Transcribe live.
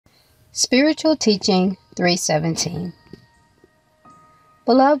Spiritual Teaching 3:17.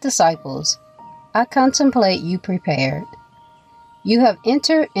 Beloved disciples, I contemplate you prepared. You have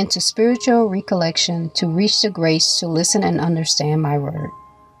entered into spiritual recollection to reach the grace to listen and understand my word.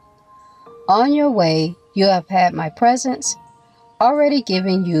 On your way, you have had my presence, already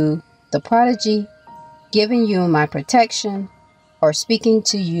giving you the prodigy, giving you my protection, or speaking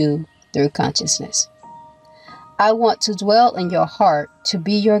to you through consciousness. I want to dwell in your heart to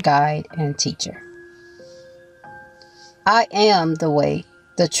be your guide and teacher. I am the way,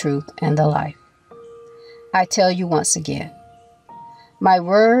 the truth, and the life. I tell you once again, my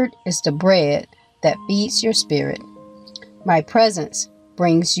word is the bread that feeds your spirit. My presence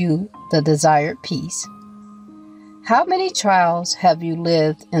brings you the desired peace. How many trials have you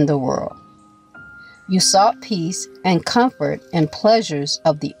lived in the world? You sought peace and comfort and pleasures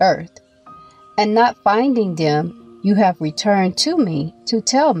of the earth, and not finding them, you have returned to me to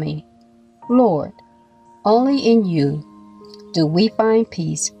tell me, Lord, only in you do we find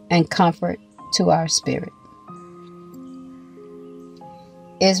peace and comfort to our spirit.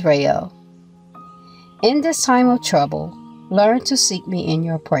 Israel, in this time of trouble, learn to seek me in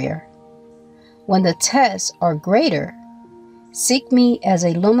your prayer. When the tests are greater, seek me as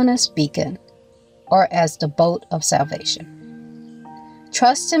a luminous beacon or as the boat of salvation.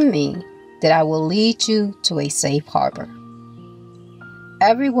 Trust in me that I will lead you to a safe harbor.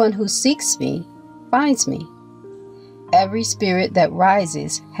 Everyone who seeks me finds me. Every spirit that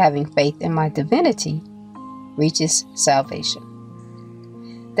rises having faith in my divinity reaches salvation.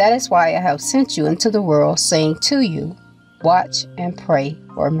 That is why I have sent you into the world, saying to you, watch and pray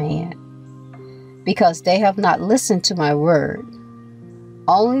for man, because they have not listened to my word.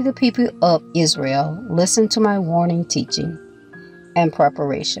 Only the people of Israel listen to my warning, teaching, and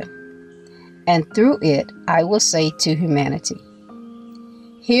preparation. And through it, I will say to humanity,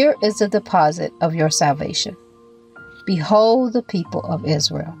 here is the deposit of your salvation. Behold the people of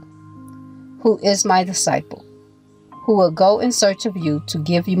Israel, who is my disciple, who will go in search of you to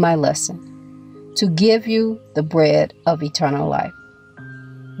give you my lesson, to give you the bread of eternal life,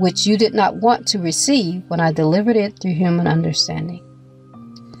 which you did not want to receive when I delivered it through human understanding.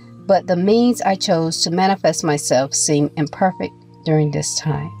 But the means I chose to manifest myself seemed imperfect during this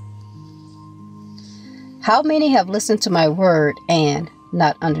time. How many have listened to my word and,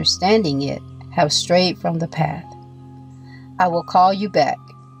 not understanding it, have strayed from the path? I will call you back.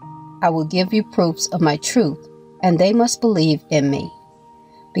 I will give you proofs of my truth, and they must believe in me,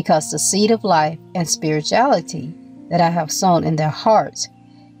 because the seed of life and spirituality that I have sown in their hearts,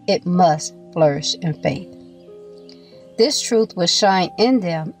 it must flourish in faith. This truth will shine in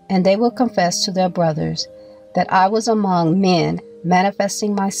them, and they will confess to their brothers that I was among men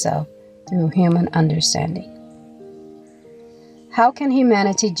manifesting myself through human understanding. How can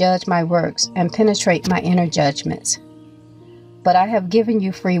humanity judge my works and penetrate my inner judgments? But I have given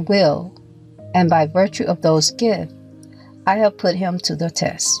you free will, and by virtue of those gifts, I have put him to the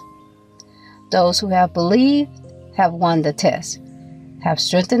test. Those who have believed have won the test, have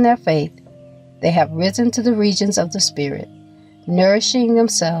strengthened their faith. They have risen to the regions of the Spirit, nourishing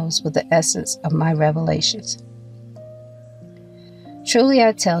themselves with the essence of my revelations. Truly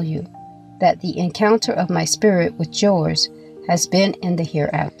I tell you that the encounter of my spirit with yours has been in the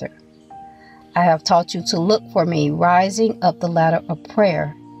hereafter. I have taught you to look for me rising up the ladder of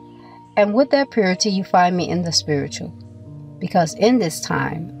prayer, and with that purity you find me in the spiritual, because in this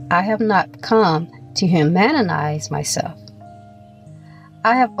time I have not come to humanize myself.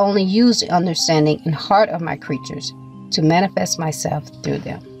 I have only used the understanding and heart of my creatures to manifest myself through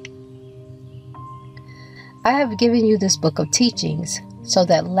them. I have given you this book of teachings, so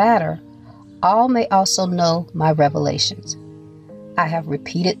that latter all may also know my revelations. I have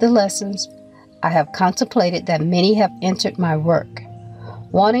repeated the lessons. I have contemplated that many have entered my work,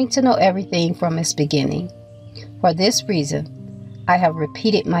 wanting to know everything from its beginning. For this reason, I have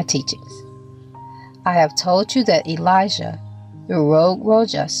repeated my teachings. I have told you that Elijah, through Rogue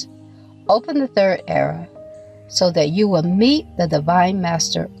Rojas, opened the third era, so that you will meet the divine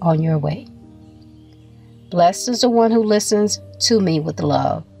master on your way. Blessed is the one who listens to me with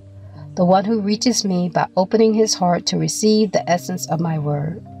love, the one who reaches me by opening his heart to receive the essence of my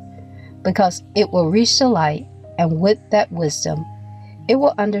word, because it will reach the light, and with that wisdom, it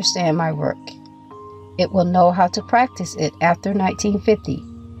will understand my work. It will know how to practice it after 1950,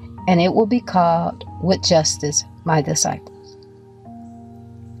 and it will be called, with justice, my disciples.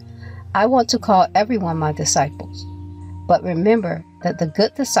 I want to call everyone my disciples, but remember that the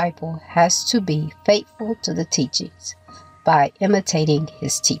good disciple has to be faithful to the teachings by imitating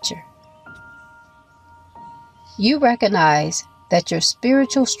his teacher. You recognize that your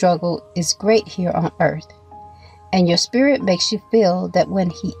spiritual struggle is great here on earth, and your spirit makes you feel that when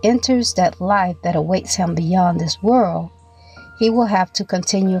he enters that life that awaits him beyond this world, he will have to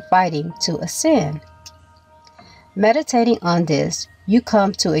continue fighting to ascend. Meditating on this, you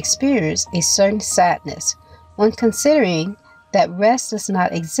come to experience a certain sadness when considering that rest does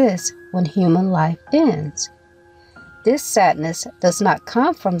not exist when human life ends. This sadness does not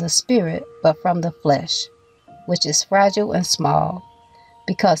come from the spirit, but from the flesh, which is fragile and small,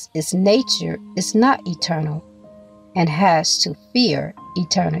 because its nature is not eternal and has to fear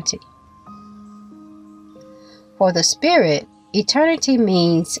eternity. For the spirit, eternity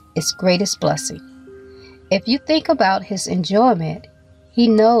means its greatest blessing. If you think about his enjoyment, he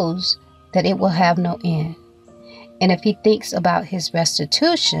knows that it will have no end. And if he thinks about his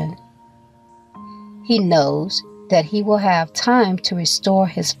restitution, he knows that he will have time to restore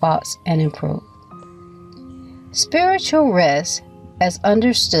his faults and improve. Spiritual rest, as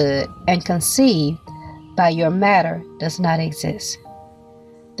understood and conceived by your matter, does not exist.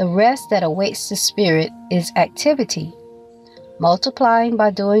 The rest that awaits the spirit is activity, multiplying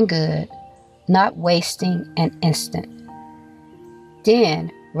by doing good, not wasting an instant.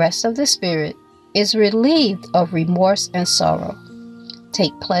 Then, rest of the spirit is relieved of remorse and sorrow.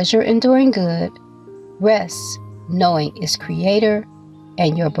 Take pleasure in doing good, rest knowing its creator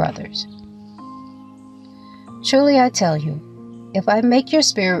and your brothers. Truly I tell you, if I make your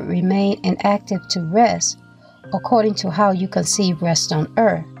spirit remain inactive to rest, according to how you conceive rest on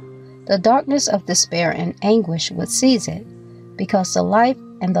earth, the darkness of despair and anguish would seize it, because the life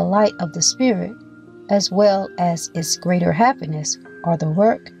and the light of the spirit, as well as its greater happiness, are the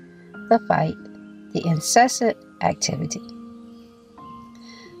work, the fight, the incessant activity.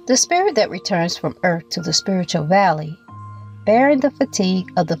 The spirit that returns from earth to the spiritual valley, bearing the fatigue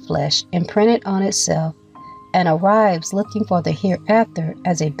of the flesh imprinted on itself, and arrives looking for the hereafter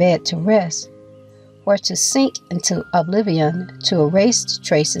as a bed to rest, or to sink into oblivion to erase the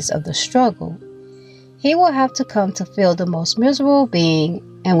traces of the struggle, he will have to come to feel the most miserable being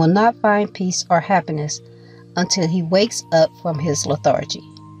and will not find peace or happiness until he wakes up from his lethargy,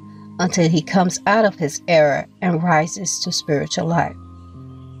 until he comes out of his error and rises to spiritual life,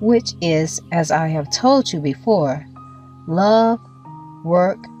 which is, as I have told you before, love,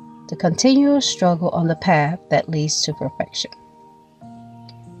 work, the continual struggle on the path that leads to perfection.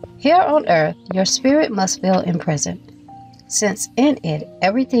 Here on earth, your spirit must feel imprisoned, since in it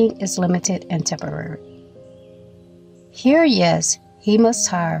everything is limited and temporary. Here, yes, he must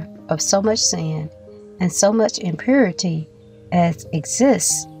tire of so much sin and so much impurity as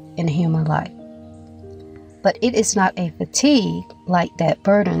exists in human life. But it is not a fatigue like that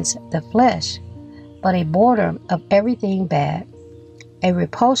burdens the flesh, but a boredom of everything bad, a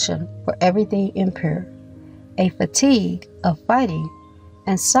repulsion for everything impure, a fatigue of fighting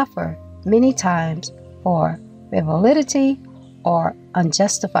and suffer many times for frivolity or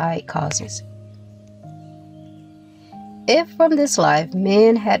unjustified causes. If from this life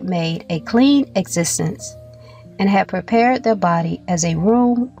men had made a clean existence and had prepared their body as a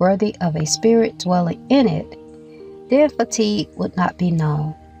room worthy of a spirit dwelling in it, then fatigue would not be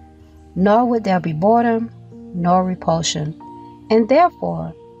known, nor would there be boredom nor repulsion, and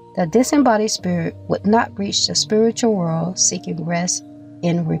therefore the disembodied spirit would not reach the spiritual world seeking rest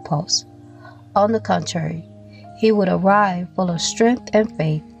in repose. On the contrary, he would arrive full of strength and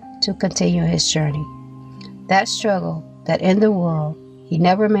faith to continue his journey. That struggle that in the world he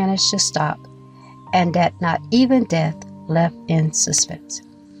never managed to stop, and that not even death left in suspense.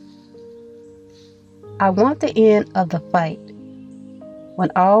 I want the end of the fight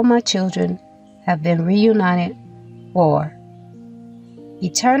when all my children have been reunited for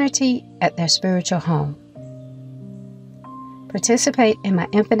eternity at their spiritual home. Participate in my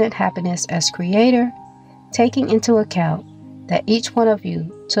infinite happiness as creator, taking into account that each one of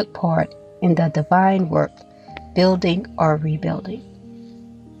you took part in the divine work, building or rebuilding.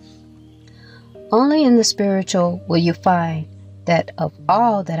 Only in the spiritual will you find that of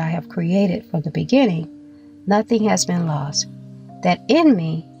all that I have created from the beginning, nothing has been lost, that in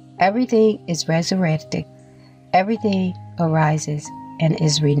me everything is resurrected, everything arises and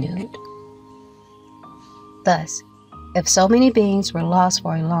is renewed. Thus, if so many beings were lost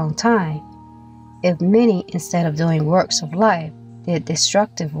for a long time, if many, instead of doing works of life, did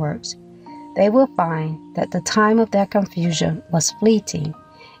destructive works, they will find that the time of their confusion was fleeting,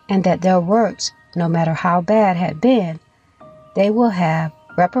 and that their works, no matter how bad had been, they will have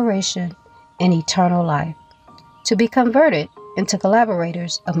reparation and eternal life, to be converted into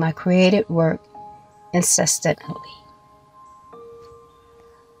collaborators of my created work incessantly.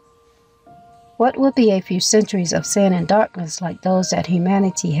 What would be a few centuries of sin and darkness like those that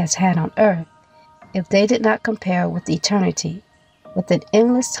humanity has had on earth if they did not compare with eternity, with an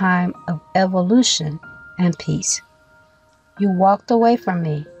endless time of evolution and peace? You walked away from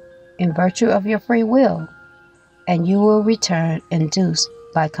me in virtue of your free will, and you will return induced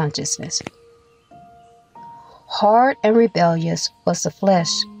by consciousness. Hard and rebellious was the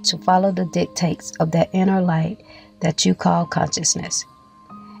flesh to follow the dictates of that inner light that you call consciousness,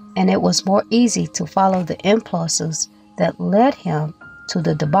 and it was more easy to follow the impulses that led him to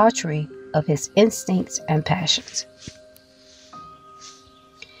the debauchery of his instincts and passions.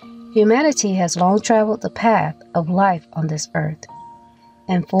 Humanity has long traveled the path of life on this earth,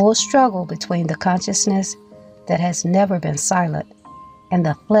 in full struggle between the consciousness that has never been silent and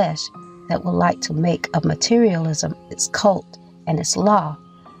the flesh that would like to make of materialism its cult and its law,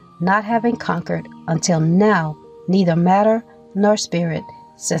 not having conquered until now neither matter nor spirit,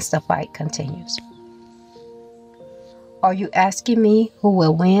 since the fight continues. Are you asking me who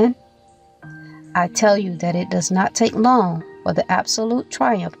will win? I tell you that it does not take long for the absolute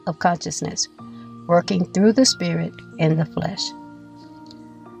triumph of consciousness, working through the spirit in the flesh.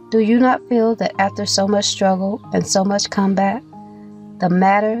 Do you not feel that after so much struggle and so much combat, the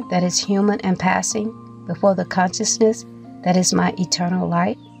matter that is human and passing before the consciousness that is my eternal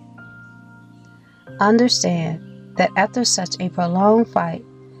light? Understand that after such a prolonged fight,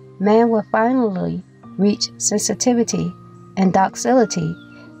 man will finally reach sensitivity and docility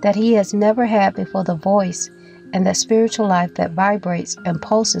that he has never had before the voice and the spiritual life that vibrates and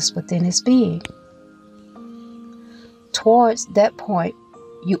pulses within his being. Towards that point,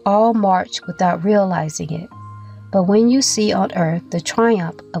 you all march without realizing it. But when you see on earth the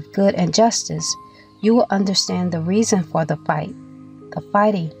triumph of good and justice, you will understand the reason for the fight, the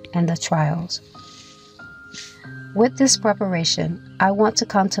fighting, and the trials. With this preparation, I want to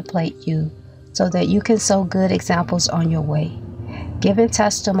contemplate you so that you can sow good examples on your way, giving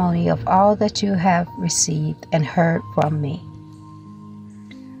testimony of all that you have received and heard from me.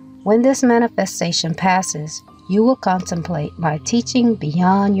 When this manifestation passes, you will contemplate my teaching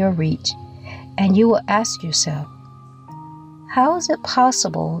beyond your reach, and you will ask yourself, how is it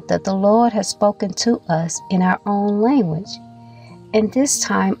possible that the Lord has spoken to us in our own language in this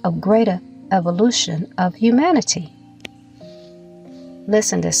time of greater evolution of humanity?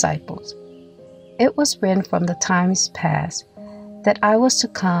 Listen, disciples. It was written from the times past that I was to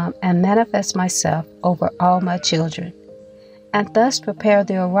come and manifest myself over all my children, and thus prepare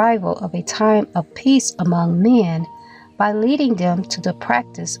the arrival of a time of peace among men by leading them to the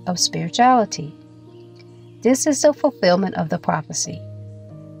practice of spirituality. This is the fulfillment of the prophecy.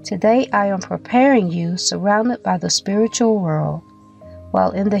 Today I am preparing you surrounded by the spiritual world,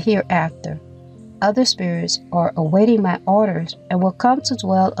 while in the hereafter, other spirits are awaiting my orders and will come to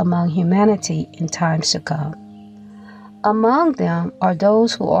dwell among humanity in times to come. Among them are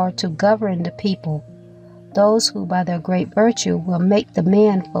those who are to govern the people, those who by their great virtue will make the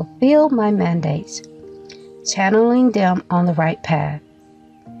men fulfill my mandates, channeling them on the right path.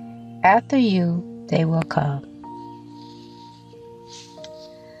 After you, they will come.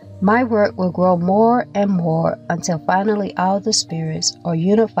 My work will grow more and more until finally all the spirits are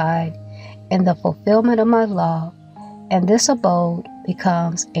unified in the fulfillment of my law, and this abode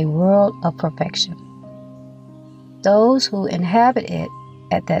becomes a world of perfection. Those who inhabit it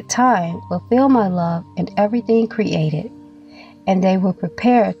at that time will feel my love in everything created, and they will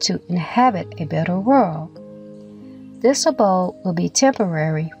prepare to inhabit a better world. This abode will be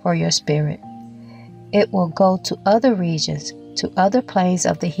temporary for your spirit. It will go to other regions, to other planes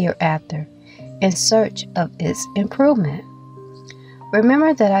of the hereafter, in search of its improvement.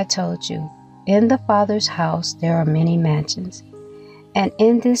 Remember that I told you, in the Father's house there are many mansions, and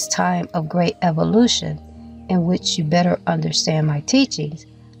in this time of great evolution, in which you better understand my teachings,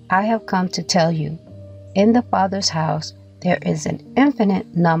 I have come to tell you, in the Father's house there is an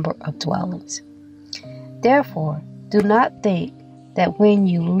infinite number of dwellings. Therefore, do not think that when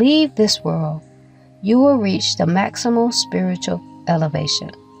you leave this world, you will reach the maximal spiritual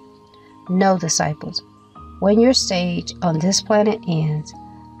elevation. No, disciples, when your stage on this planet ends,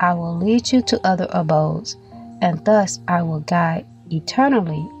 I will lead you to other abodes, and thus I will guide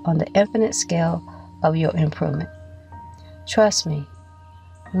eternally on the infinite scale of your improvement. Trust me,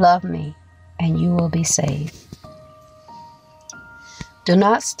 love me, and you will be saved. Do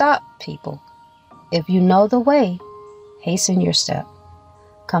not stop, people. If you know the way, hasten your step.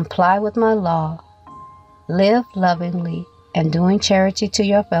 Comply with my law. Live lovingly and doing charity to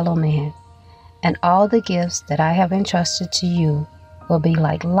your fellow man, and all the gifts that I have entrusted to you will be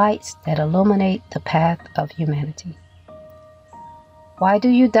like lights that illuminate the path of humanity. Why do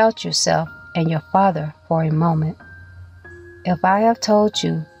you doubt yourself and your Father for a moment. If I have told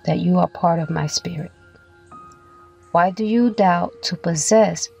you that you are part of my spirit, why do you doubt to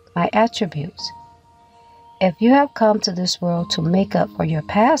possess my attributes? If you have come to this world to make up for your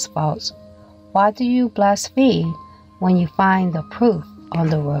past faults, why do you blaspheme when you find the proof on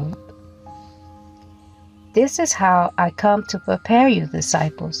the road? This is how I come to prepare you,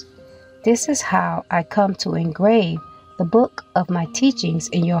 disciples. This is how I come to engrave the book of my teachings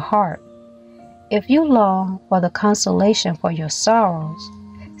in your heart. If you long for the consolation for your sorrows,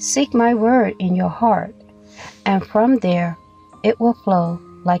 seek my word in your heart, and from there it will flow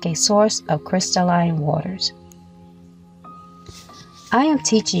like a source of crystalline waters. I am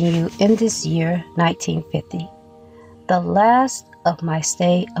teaching you in this year 1950, the last of my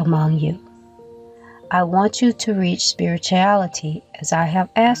stay among you. I want you to reach spirituality as I have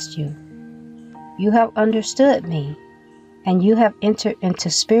asked you. You have understood me, and you have entered into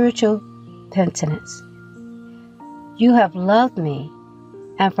spiritual penitence. You have loved me,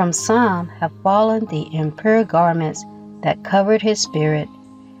 and from some have fallen the impure garments that covered his spirit,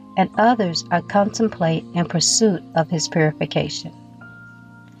 and others I contemplate in pursuit of his purification.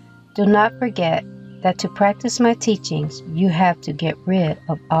 Do not forget that to practice my teachings, you have to get rid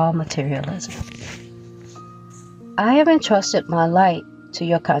of all materialism. I have entrusted my light to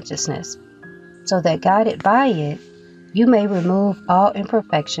your consciousness, so that guided by it, you may remove all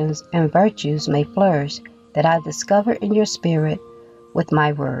imperfections and virtues may flourish that I discover in your spirit with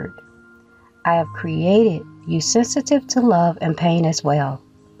my word. I have created you sensitive to love and pain as well.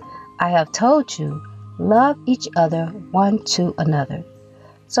 I have told you, love each other one to another,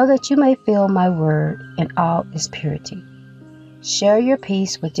 so that you may feel my word in all its purity. Share your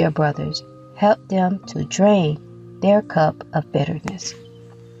peace with your brothers. Help them to drain their cup of bitterness.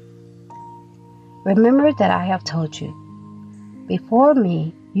 Remember that I have told you, before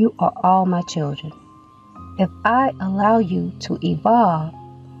me you are all my children. If I allow you to evolve,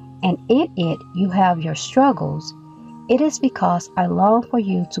 and in it you have your struggles, it is because I long for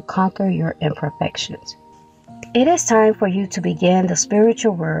you to conquer your imperfections. It is time for you to begin the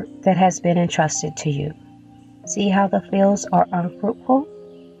spiritual work that has been entrusted to you. See how the fields are unfruitful?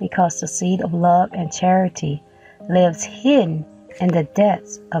 Because the seed of love and charity lives hidden in the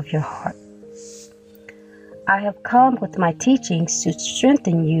depths of your heart. I have come with my teachings to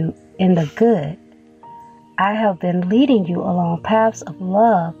strengthen you in the good. I have been leading you along paths of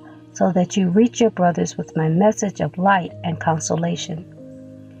love so that you reach your brothers with my message of light and consolation.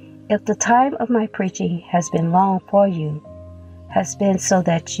 If the time of my preaching has been long for you, has been so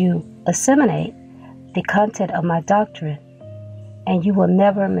that you assimilate the content of my doctrine, and you will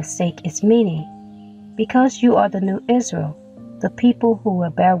never mistake its meaning, because you are the new Israel, the people who will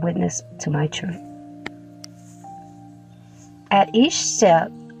bear witness to my truth. At each step,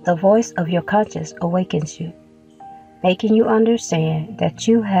 the voice of your conscience awakens you, making you understand that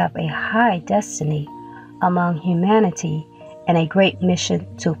you have a high destiny among humanity and a great mission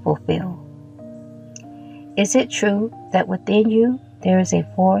to fulfill. Is it true that within you there is a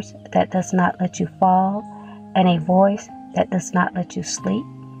force that does not let you fall and a voice that does not let you sleep?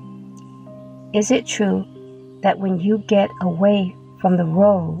 Is it true that when you get away from the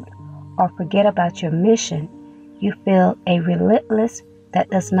road or forget about your mission, you feel a relentless that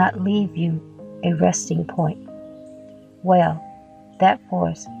does not leave you a resting point? Well, that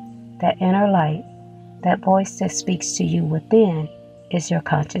force, that inner light, that voice that speaks to you within is your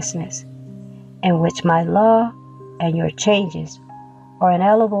consciousness, in which my law and your changes are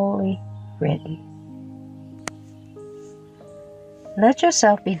inalienably written. Let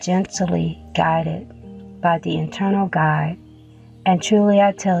yourself be gently guided by the internal guide, and truly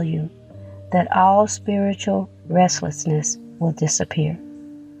I tell you that all spiritual restlessness will disappear,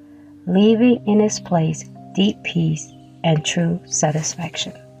 leaving in its place deep peace and true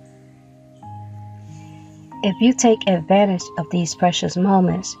satisfaction. If you take advantage of these precious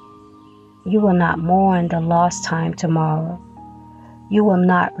moments, you will not mourn the lost time tomorrow. You will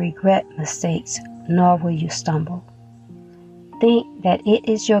not regret mistakes, nor will you stumble. Think that it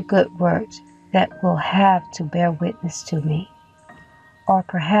is your good works that will have to bear witness to me. Or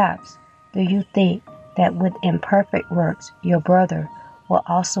perhaps, do you think that with imperfect works, your brother will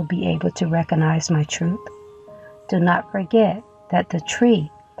also be able to recognize my truth? Do not forget that the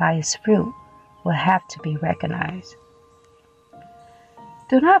tree by its fruit will have to be recognized.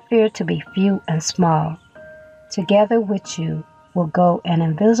 Do not fear to be few and small. Together with you will go an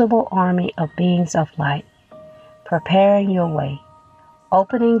invisible army of beings of light, preparing your way,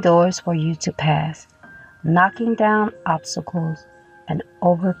 opening doors for you to pass, knocking down obstacles and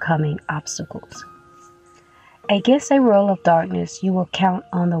overcoming obstacles. Against a world of darkness, you will count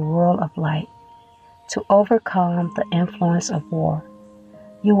on the world of light to overcome the influence of war.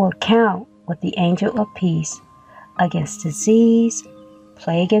 You will count with the angel of peace against disease,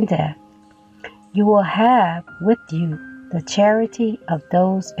 plague, and death. You will have with you the charity of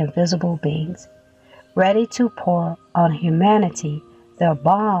those invisible beings, ready to pour on humanity their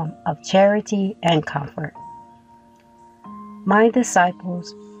balm of charity and comfort. My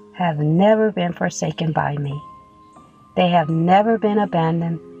disciples have never been forsaken by me. They have never been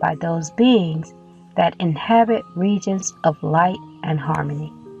abandoned by those beings that inhabit regions of light and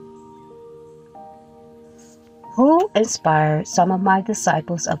harmony. Who inspired some of my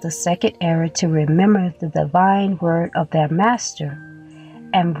disciples of the second era to remember the divine word of their master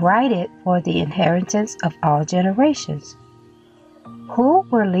and write it for the inheritance of all generations? Who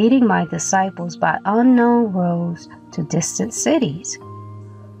were leading my disciples by unknown roads to distant cities?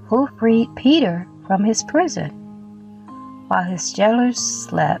 Who freed Peter from his prison while his jailers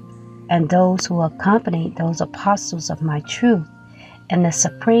slept, and those who accompanied those apostles of my truth in the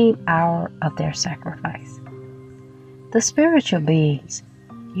supreme hour of their sacrifice? The spiritual beings,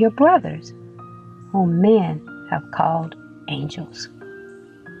 your brothers, whom men have called angels.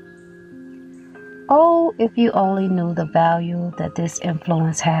 Oh, if you only knew the value that this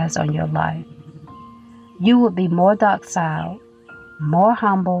influence has on your life, you would be more docile, more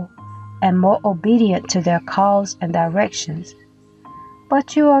humble, and more obedient to their calls and directions.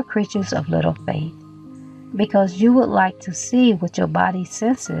 But you are creatures of little faith, because you would like to see with your body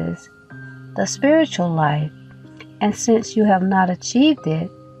senses the spiritual life, and since you have not achieved it,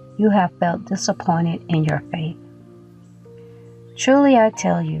 you have felt disappointed in your faith. Truly I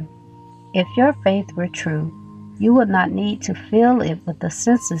tell you, if your faith were true, you would not need to feel it with the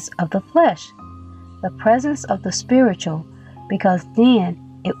senses of the flesh, the presence of the spiritual, because then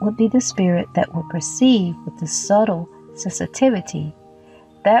it would be the spirit that would perceive with the subtle sensitivity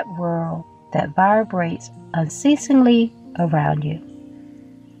that world that vibrates unceasingly around you.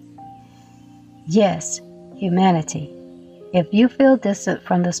 Yes, humanity, if you feel distant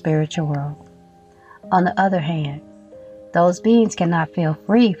from the spiritual world. On the other hand, those beings cannot feel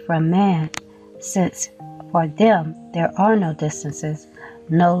free from man, since for them there are no distances,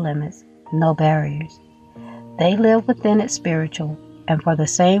 no limits, no barriers. They live within its spiritual, and for the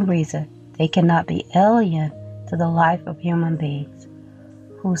same reason, they cannot be alien to the life of human beings,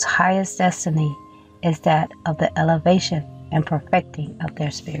 whose highest destiny is that of the elevation and perfecting of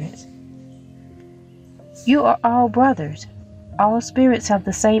their spirits. You are all brothers. All spirits have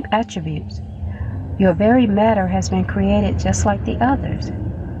the same attributes. Your very matter has been created just like the others.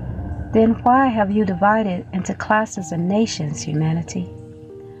 Then why have you divided into classes and nations, humanity?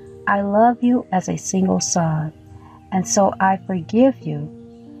 I love you as a single son, and so I forgive you.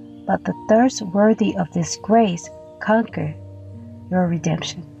 But the thirst worthy of this grace conquered your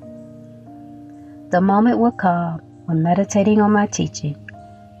redemption. The moment will come when, meditating on my teaching,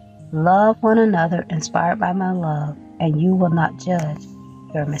 love one another inspired by my love, and you will not judge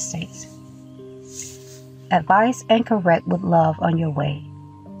your mistakes. Advise and correct with love on your way,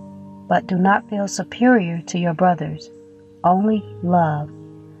 but do not feel superior to your brothers. Only love.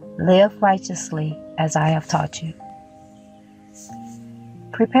 Live righteously as I have taught you.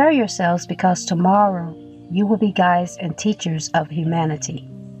 Prepare yourselves, because tomorrow you will be guides and teachers of humanity.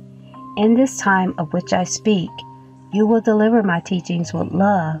 In this time of which I speak, you will deliver my teachings with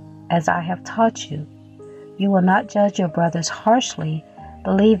love as I have taught you. You will not judge your brothers harshly,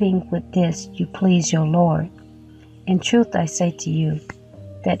 believing with this you please your Lord. In truth, I say to you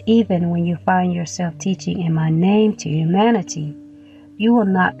that even when you find yourself teaching in my name to humanity, you will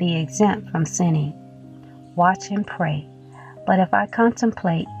not be exempt from sinning. Watch and pray. But if I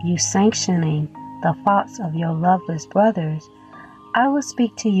contemplate you sanctioning the faults of your loveless brothers, I will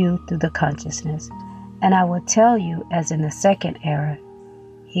speak to you through the consciousness, and I will tell you as in the second era,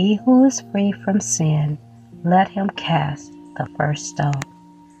 he who is free from sin, let him cast the first stone.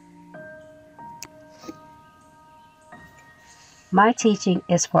 My teaching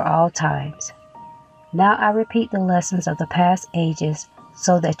is for all times. Now I repeat the lessons of the past ages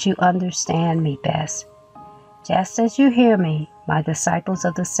so that you understand me best. Just as you hear me, my disciples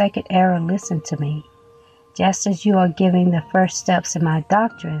of the second era listen to me. Just as you are giving the first steps in my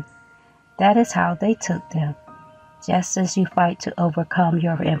doctrine, that is how they took them. Just as you fight to overcome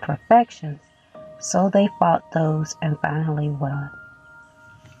your imperfections, so they fought those and finally won.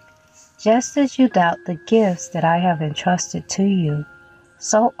 Just as you doubt the gifts that I have entrusted to you,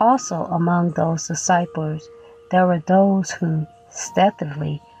 so also among those disciples there were those who,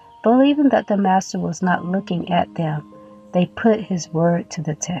 stealthily, believing that the Master was not looking at them, they put his word to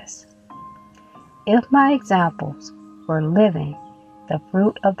the test. If my examples were living, the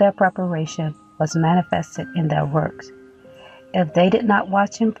fruit of their preparation was manifested in their works. If they did not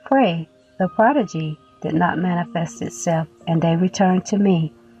watch and pray, the prodigy did not manifest itself, and they returned to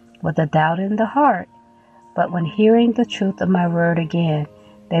me with a doubt in the heart. But when hearing the truth of my word again,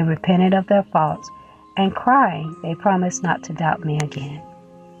 they repented of their faults, and crying, they promised not to doubt me again.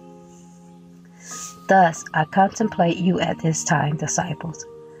 Thus I contemplate you at this time, disciples.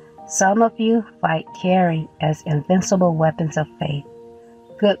 Some of you fight carrying as invincible weapons of faith,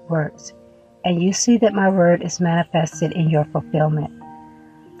 good works, and you see that my word is manifested in your fulfillment.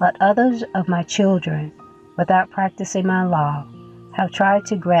 But others of my children, without practicing my law, have tried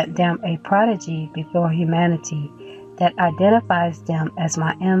to grant them a prodigy before humanity that identifies them as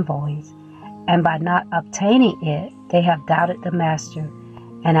my envoys, and by not obtaining it, they have doubted the Master,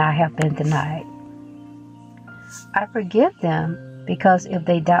 and I have been denied. I forgive them, because if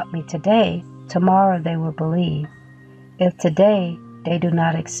they doubt me today, tomorrow they will believe. If today they do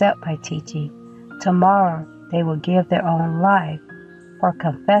not accept my teaching, tomorrow they will give their own life for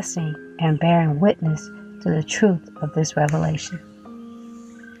confessing and bearing witness to the truth of this revelation.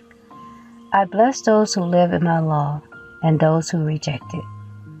 I bless those who live in my law and those who reject it,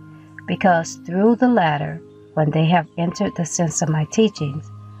 because through the latter, when they have entered the sense of my teachings,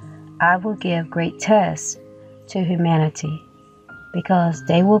 I will give great tests to humanity, because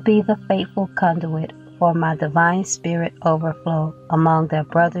they will be the faithful conduit for my divine spirit overflow among their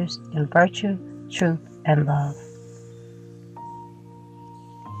brothers in virtue, truth, and love.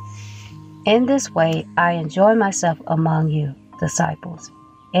 In this way, I enjoy myself among you, disciples.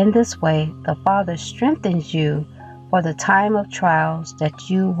 In this way, the Father strengthens you for the time of trials that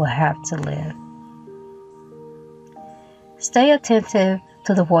you will have to live. Stay attentive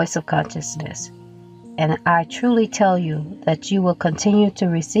to the voice of consciousness, and I truly tell you that you will continue to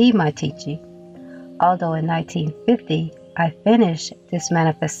receive my teaching. Although in 1950, I finished this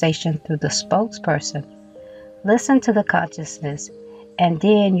manifestation through the spokesperson, listen to the consciousness, and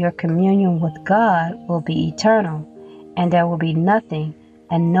then your communion with God will be eternal, and there will be nothing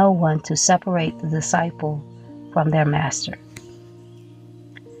and no one to separate the disciple from their master.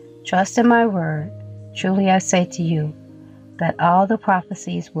 Trust in my word. Truly I say to you that all the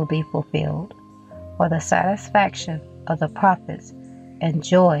prophecies will be fulfilled for the satisfaction of the prophets and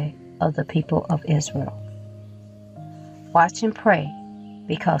joy of the people of Israel. Watch and pray,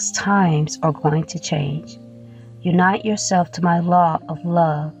 because times are going to change. Unite yourself to my law of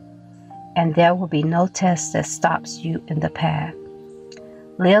love, and there will be no test that stops you in the path.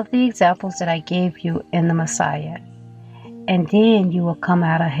 Live the examples that I gave you in the Messiah, and then you will come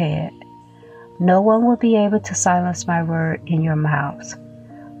out ahead. No one will be able to silence my word in your mouths.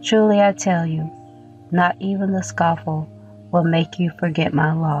 Truly I tell you, not even the scoffer will make you forget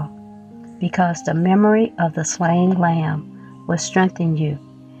my law, because the memory of the slain lamb will strengthen you,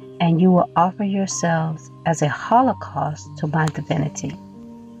 and you will offer yourselves as a holocaust to my divinity.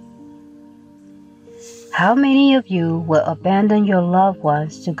 How many of you will abandon your loved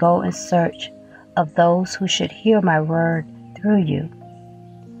ones to go in search of those who should hear my word through you?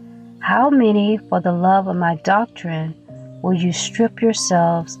 How many, for the love of my doctrine, will you strip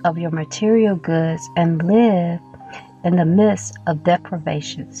yourselves of your material goods and live in the midst of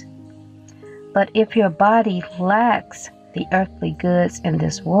deprivations? But if your body lacks the earthly goods in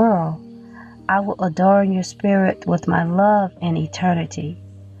this world, I will adorn your spirit with my love in eternity.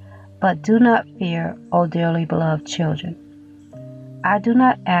 But do not fear, O dearly beloved children. I do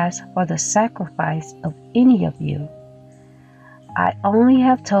not ask for the sacrifice of any of you. I only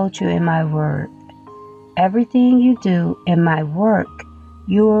have told you in my word. Everything you do in my work,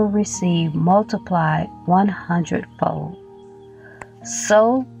 you will receive multiplied 100-fold.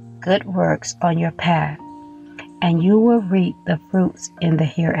 Sow good works on your path, and you will reap the fruits in the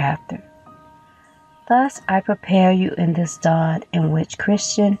hereafter. Thus I prepare you in this dawn in which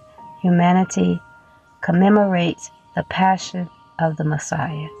Christian humanity commemorates the passion of the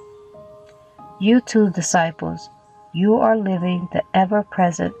Messiah. You too, disciples, you are living the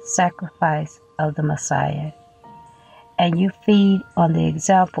ever-present sacrifice of the Messiah, and you feed on the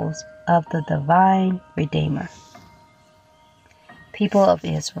examples of the divine Redeemer. People of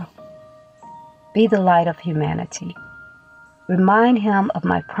Israel, be the light of humanity. Remind him of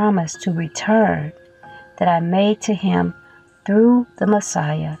my promise to return that I made to him through the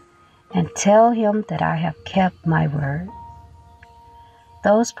Messiah, and tell him that I have kept my word.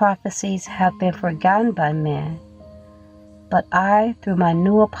 Those prophecies have been forgotten by men, but I, through my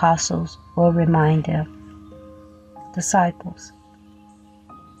new apostles, will remind them. Disciples,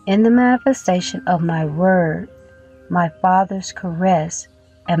 in the manifestation of my word, my Father's caress,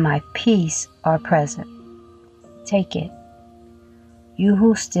 and my peace are present. Take it, you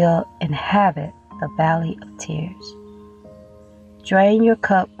who still inhabit the valley of tears. Drain your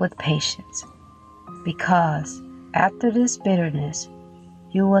cup with patience, because after this bitterness,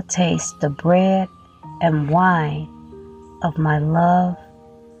 you will taste the bread and wine of my love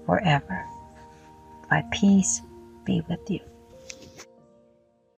forever. My peace be with you.